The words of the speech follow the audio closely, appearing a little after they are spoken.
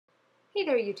Hey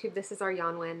there YouTube, this is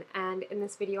Aryanwen, and in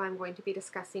this video I'm going to be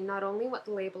discussing not only what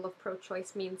the label of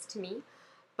pro-choice means to me,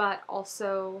 but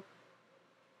also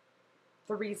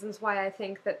the reasons why I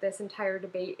think that this entire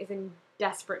debate is in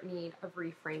desperate need of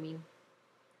reframing.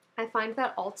 I find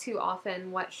that all too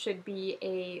often what should be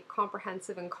a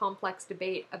comprehensive and complex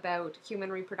debate about human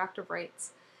reproductive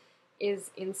rights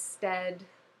is instead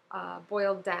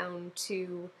boiled down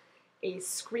to a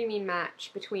screaming match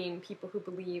between people who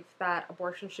believe that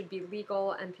abortion should be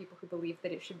legal and people who believe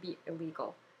that it should be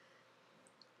illegal.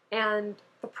 And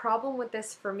the problem with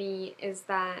this for me is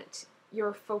that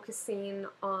you're focusing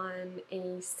on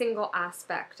a single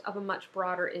aspect of a much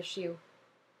broader issue,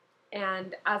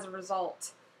 and as a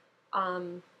result,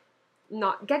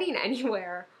 not getting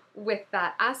anywhere with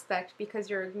that aspect because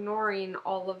you're ignoring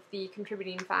all of the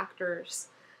contributing factors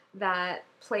that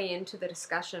play into the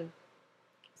discussion.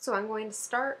 So I'm going to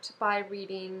start by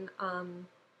reading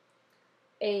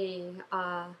a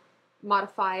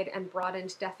modified and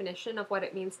broadened definition of what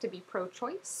it means to be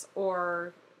pro-choice,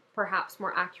 or perhaps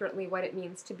more accurately what it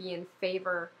means to be in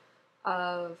favor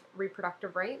of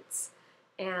reproductive rights,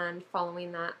 and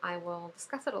following that I will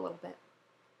discuss it a little bit.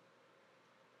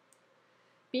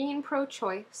 Being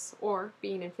pro-choice, or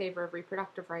being in favor of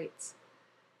reproductive rights,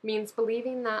 means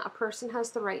believing that a person has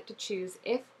the right to choose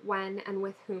if, when, and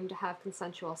with whom to have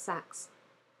consensual sex.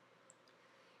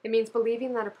 It means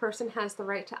believing that a person has the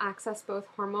right to access both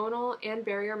hormonal and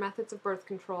barrier methods of birth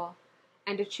control,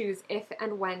 and to choose if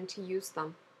and when to use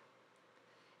them.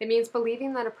 It means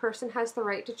believing that a person has the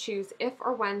right to choose if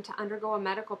or when to undergo a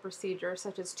medical procedure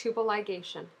such as tubal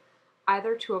ligation,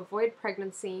 either to avoid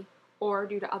pregnancy or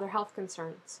due to other health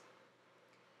concerns.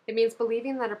 It means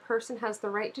believing that a person has the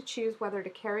right to choose whether to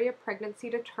carry a pregnancy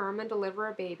to term and deliver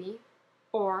a baby,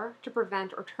 or to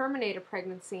prevent or terminate a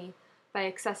pregnancy by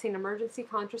accessing emergency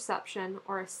contraception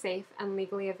or a safe and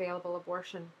legally available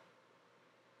abortion.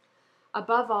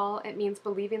 Above all, it means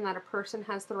believing that a person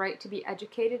has the right to be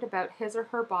educated about his or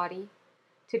her body,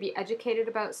 to be educated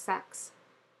about sex,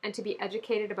 and to be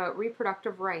educated about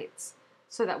reproductive rights,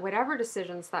 so that whatever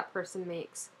decisions that person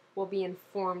makes will be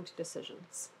informed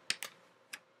decisions.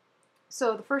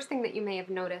 So the first thing that you may have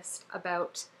noticed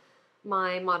about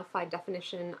my modified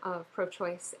definition of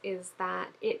pro-choice is that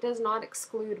it does not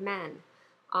exclude men.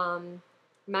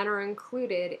 Men are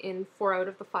included in 4 out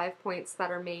of the 5 points that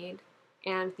are made,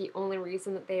 and the only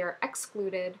reason that they are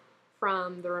excluded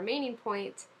from the remaining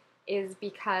point is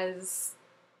because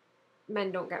men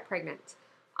don't get pregnant.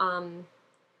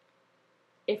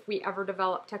 If we ever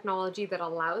develop technology that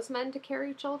allows men to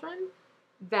carry children,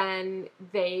 then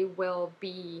they will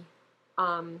be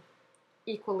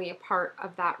equally a part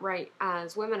of that right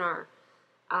as women are.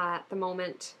 At the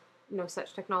moment, no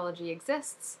such technology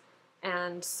exists,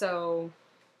 and so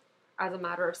as a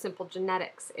matter of simple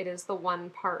genetics, it is the one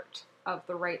part of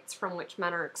the rights from which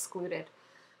men are excluded.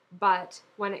 But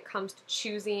when it comes to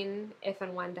choosing if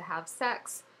and when to have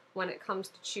sex, when it comes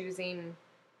to choosing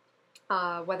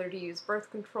whether to use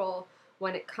birth control,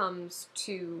 when it comes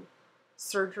to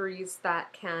surgeries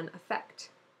that can affect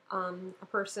a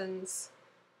person's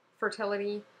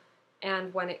fertility,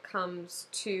 and when it comes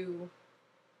to,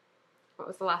 what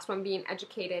was the last one, being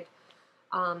educated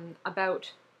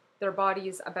about their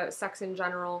bodies, about sex in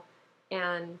general,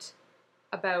 and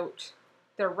about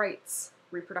their rights,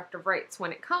 reproductive rights,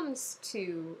 when it comes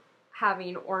to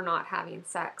having or not having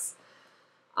sex.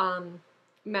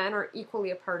 Men are equally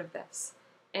a part of this,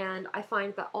 and I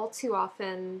find that all too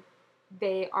often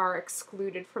they are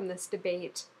excluded from this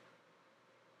debate,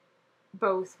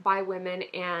 both by women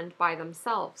and by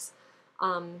themselves.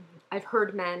 I've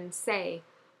heard men say,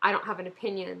 I don't have an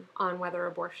opinion on whether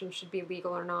abortion should be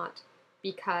legal or not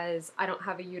because I don't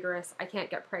have a uterus, I can't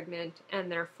get pregnant, and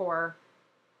therefore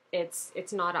it's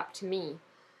not up to me.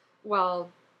 Well,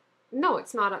 no,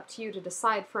 it's not up to you to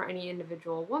decide for any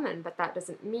individual woman, but that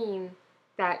doesn't mean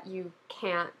that you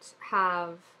can't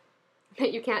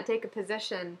take a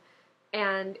position.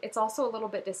 And it's also a little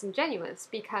bit disingenuous,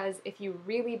 because if you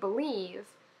really believe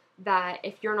that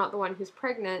if you're not the one who's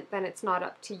pregnant, then it's not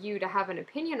up to you to have an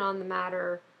opinion on the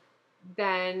matter,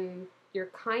 then you're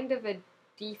kind of a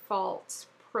default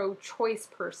pro-choice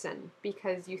person,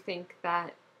 because you think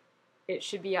that it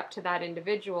should be up to that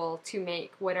individual to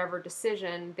make whatever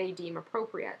decision they deem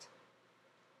appropriate.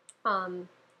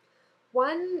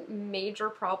 One major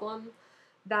problem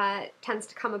that tends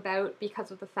to come about because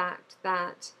of the fact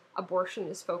that abortion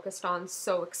is focused on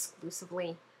so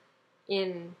exclusively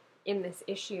in this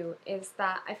issue is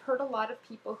that I've heard a lot of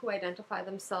people who identify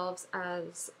themselves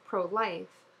as pro-life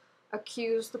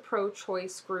accuse the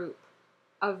pro-choice group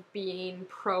of being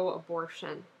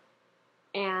pro-abortion.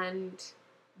 And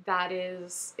that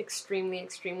is extremely,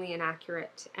 extremely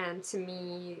inaccurate, and to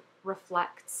me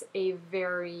reflects a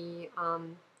very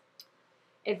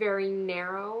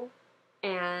narrow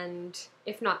and,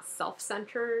 if not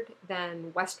self-centered,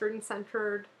 then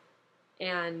Western-centered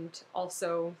and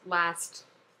also last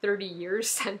 30 years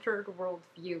centered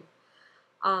worldview.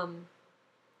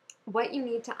 What you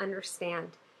need to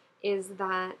understand is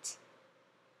that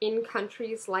in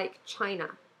countries like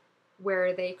China,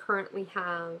 where they currently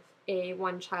have a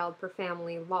one-child per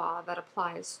family law that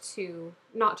applies to,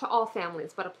 not to all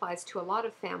families, but applies to a lot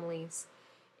of families,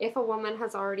 if a woman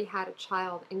has already had a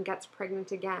child and gets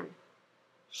pregnant again,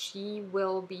 she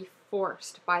will be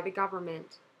forced by the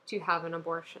government to have an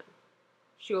abortion.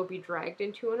 She will be dragged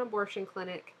into an abortion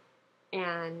clinic,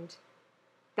 and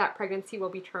that pregnancy will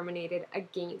be terminated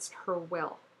against her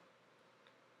will.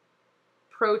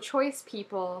 Pro-choice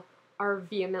people are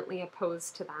vehemently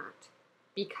opposed to that,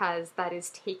 because that is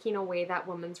taking away that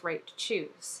woman's right to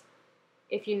choose.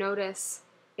 If you notice,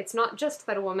 it's not just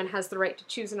that a woman has the right to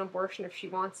choose an abortion if she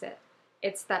wants it.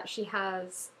 It's that she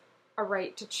has a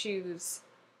right to choose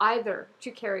either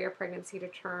to carry a pregnancy to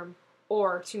term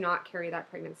or to not carry that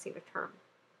pregnancy to term.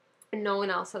 And no one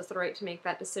else has the right to make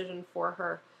that decision for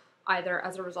her, either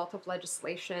as a result of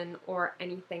legislation or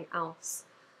anything else.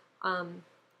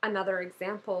 Another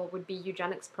example would be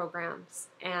eugenics programs,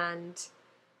 and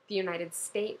the United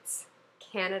States,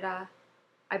 Canada,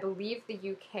 I believe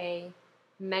the UK,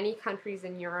 many countries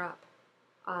in Europe,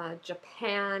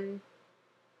 Japan,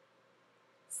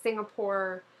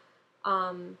 Singapore,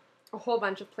 a whole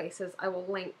bunch of places. I will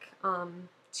link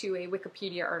to a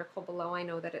Wikipedia article below. I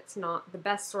know that it's not the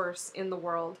best source in the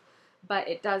world, but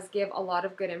it does give a lot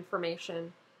of good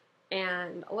information.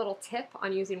 And a little tip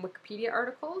on using Wikipedia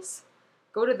articles: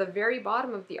 go to the very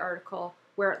bottom of the article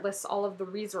where it lists all of the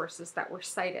resources that were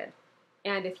cited.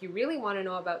 And if you really want to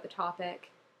know about the topic,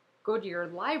 go to your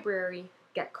library,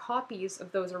 get copies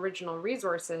of those original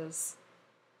resources,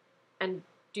 and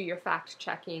do your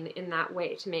fact-checking in that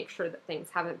way to make sure that things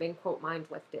haven't been, quote,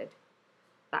 mind-lifted,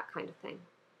 that kind of thing.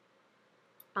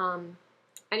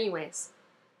 Anyways,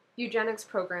 eugenics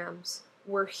programs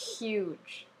were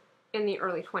huge in the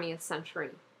early 20th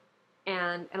century.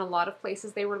 And in a lot of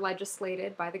places they were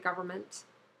legislated by the government.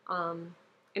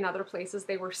 In other places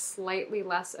they were slightly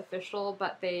less official,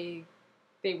 but they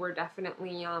were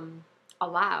definitely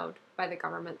allowed by the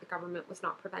government. The government was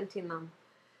not preventing them.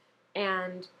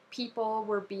 And people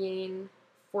were being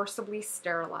forcibly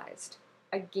sterilized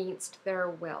against their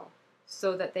will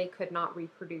so that they could not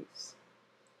reproduce.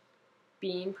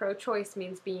 Being pro-choice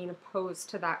means being opposed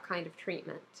to that kind of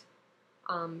treatment.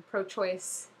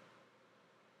 Pro-choice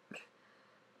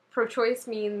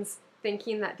means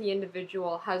thinking that the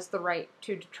individual has the right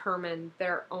to determine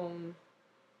their own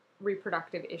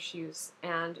reproductive issues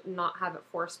and not have it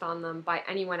forced on them by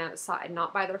anyone outside,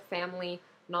 not by their family,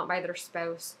 not by their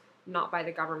spouse, not by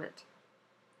the government.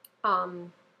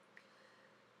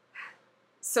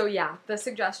 So yeah, the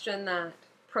suggestion that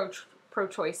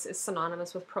pro-choice is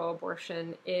synonymous with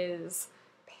pro-abortion is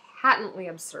patently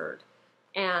absurd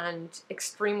and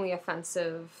extremely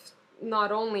offensive,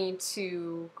 not only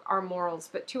to our morals,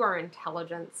 but to our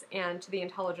intelligence and to the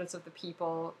intelligence of the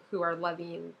people who are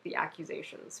levying the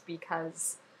accusations,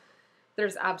 because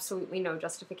there's absolutely no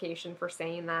justification for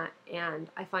saying that, and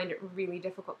I find it really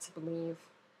difficult to believe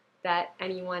that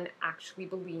anyone actually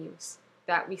believes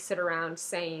that we sit around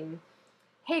saying,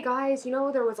 hey guys, you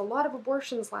know, there was a lot of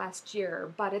abortions last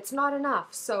year, but it's not enough,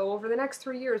 so over the next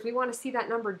 3 years we want to see that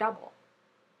number double.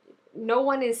 No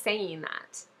one is saying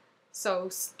that. So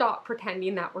stop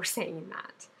pretending that we're saying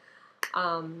that.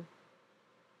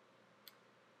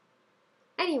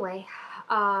 Anyway,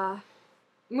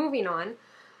 moving on.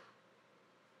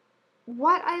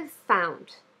 What I've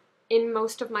found in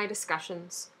most of my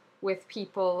discussions with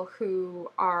people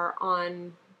who are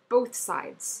on both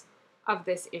sides of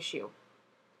this issue,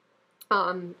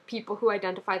 people who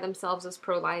identify themselves as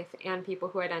pro-life and people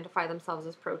who identify themselves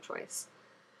as pro-choice,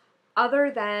 other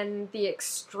than the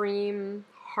extreme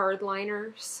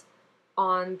hardliners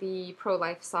on the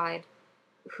pro-life side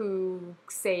who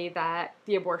say that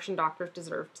the abortion doctors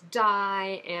deserve to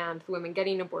die and the women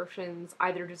getting abortions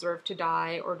either deserve to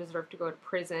die or deserve to go to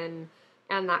prison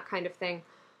and that kind of thing,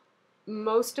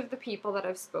 most of the people that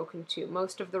I've spoken to,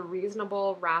 most of the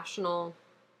reasonable, rational,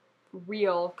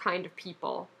 real kind of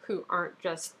people who aren't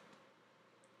just,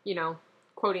 you know,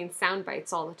 quoting sound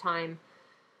bites all the time,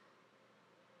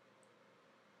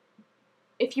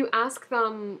 if you ask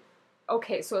them,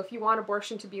 okay, so if you want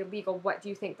abortion to be illegal, what do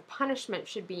you think the punishment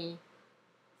should be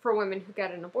for women who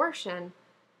get an abortion?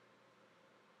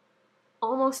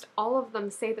 almost all of them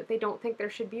say that they don't think there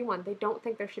should be one. They don't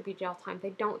think there should be jail time. They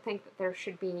don't think that there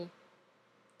should be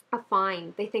a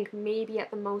fine. They think maybe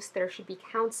at the most there should be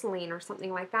counseling or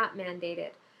something like that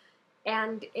mandated.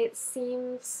 And it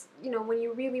seems, when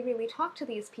you really, really talk to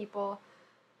these people,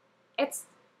 it's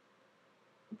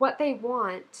what they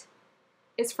want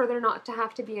is for there not to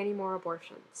have to be any more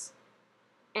abortions.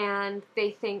 And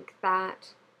they think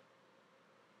that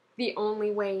the only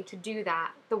way to do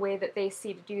that, the way that they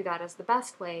see to do that as the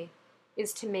best way,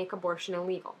 is to make abortion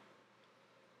illegal.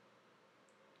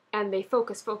 And they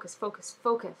focus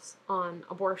on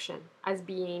abortion as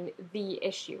being the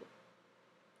issue.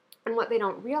 And what they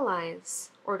don't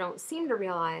realize, or don't seem to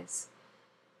realize,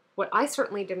 what I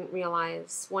certainly didn't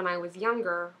realize when I was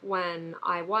younger, when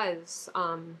I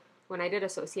did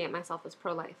associate myself as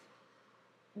pro-life,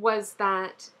 was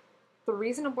that the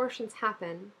reason abortions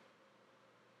happen,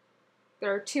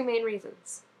 there are two main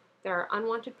reasons. There are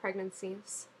unwanted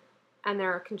pregnancies, and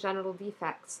there are congenital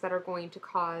defects that are going to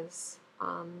cause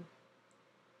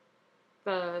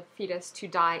the fetus to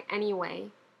die anyway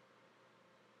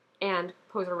and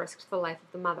pose a risk to the life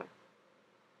of the mother.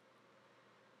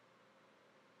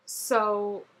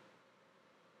 So,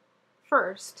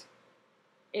 first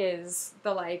is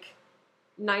the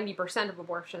 90% of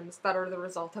abortions that are the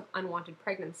result of unwanted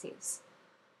pregnancies.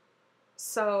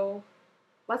 So,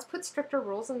 let's put stricter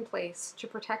rules in place to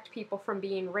protect people from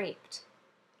being raped,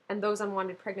 and those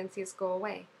unwanted pregnancies go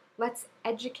away. Let's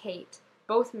educate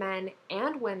both men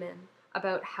and women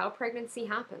about how pregnancy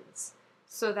happens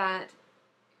so that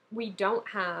we don't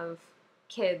have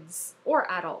kids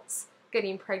or adults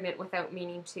getting pregnant without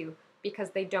meaning to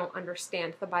because they don't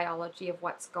understand the biology of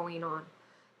what's going on.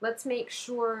 Let's make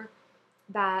sure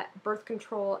that birth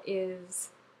control is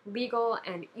legal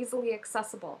and easily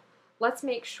accessible. Let's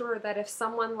make sure that if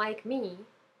someone like me,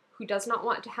 who does not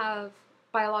want to have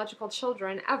biological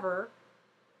children ever,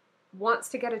 wants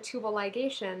to get a tubal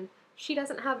ligation, she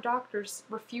doesn't have doctors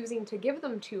refusing to give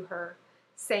them to her,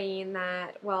 saying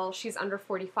that, well, she's under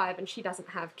 45 and she doesn't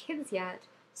have kids yet,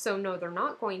 so no, they're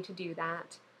not going to do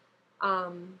that.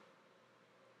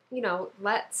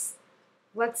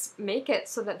 Let's make it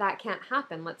so that that can't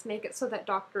happen. Let's make it so that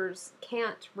doctors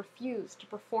can't refuse to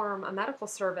perform a medical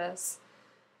service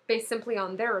based simply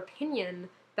on their opinion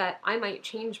that I might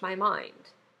change my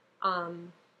mind.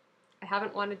 I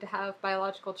haven't wanted to have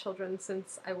biological children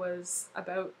since I was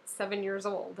about 7 years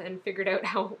old and figured out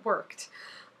how it worked.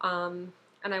 And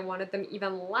I wanted them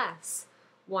even less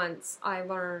once I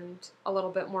learned a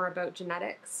little bit more about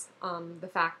genetics. The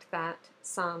fact that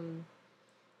some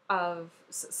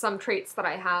traits that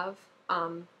I have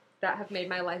that have made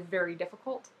my life very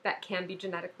difficult, that can be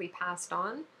genetically passed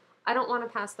on, I don't want to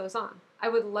pass those on. I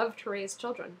would love to raise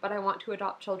children, but I want to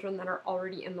adopt children that are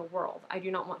already in the world. I do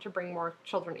not want to bring more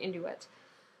children into it.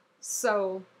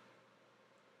 So,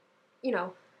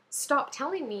 stop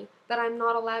telling me that I'm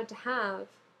not allowed to have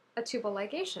a tubal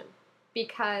ligation,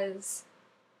 because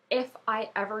if I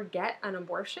ever get an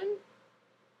abortion,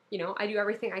 I do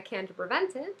everything I can to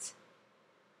prevent it,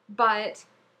 but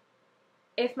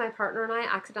if my partner and I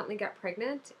accidentally get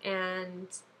pregnant and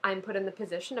I'm put in the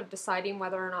position of deciding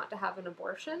whether or not to have an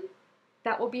abortion,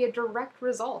 that will be a direct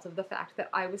result of the fact that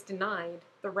I was denied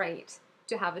the right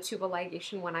to have a tubal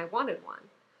ligation when I wanted one.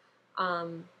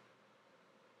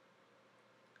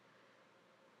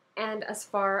 And as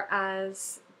far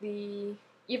as as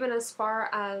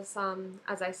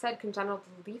I said, congenital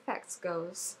defects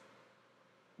goes,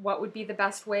 what would be the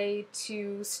best way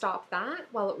to stop that?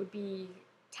 Well, it would be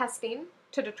testing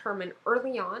to determine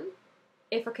early on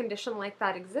if a condition like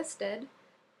that existed,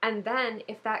 and then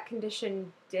if that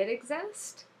condition did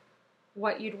exist,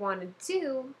 what you'd want to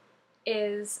do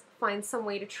is find some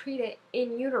way to treat it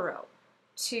in utero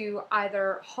to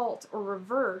either halt or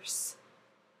reverse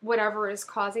whatever is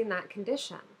causing that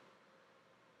condition.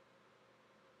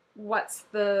 What's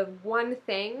the one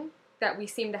thing that we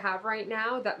seem to have right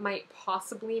now that might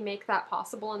possibly make that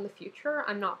possible in the future?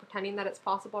 I'm not pretending that it's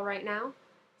possible right now.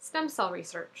 Stem cell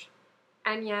research.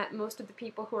 And yet most of the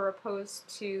people who are opposed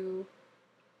to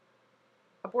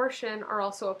abortion are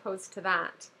also opposed to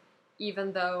that,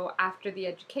 even though after the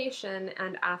education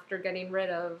and after getting rid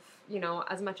of,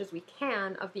 as much as we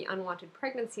can of the unwanted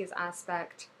pregnancies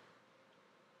aspect,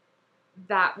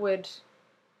 that would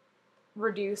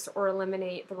reduce or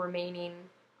eliminate the remaining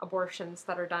abortions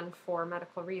that are done for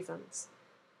medical reasons.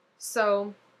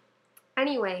 So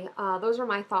anyway, those are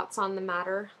my thoughts on the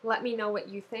matter. Let me know what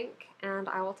you think, and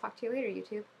I will talk to you later,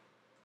 YouTube.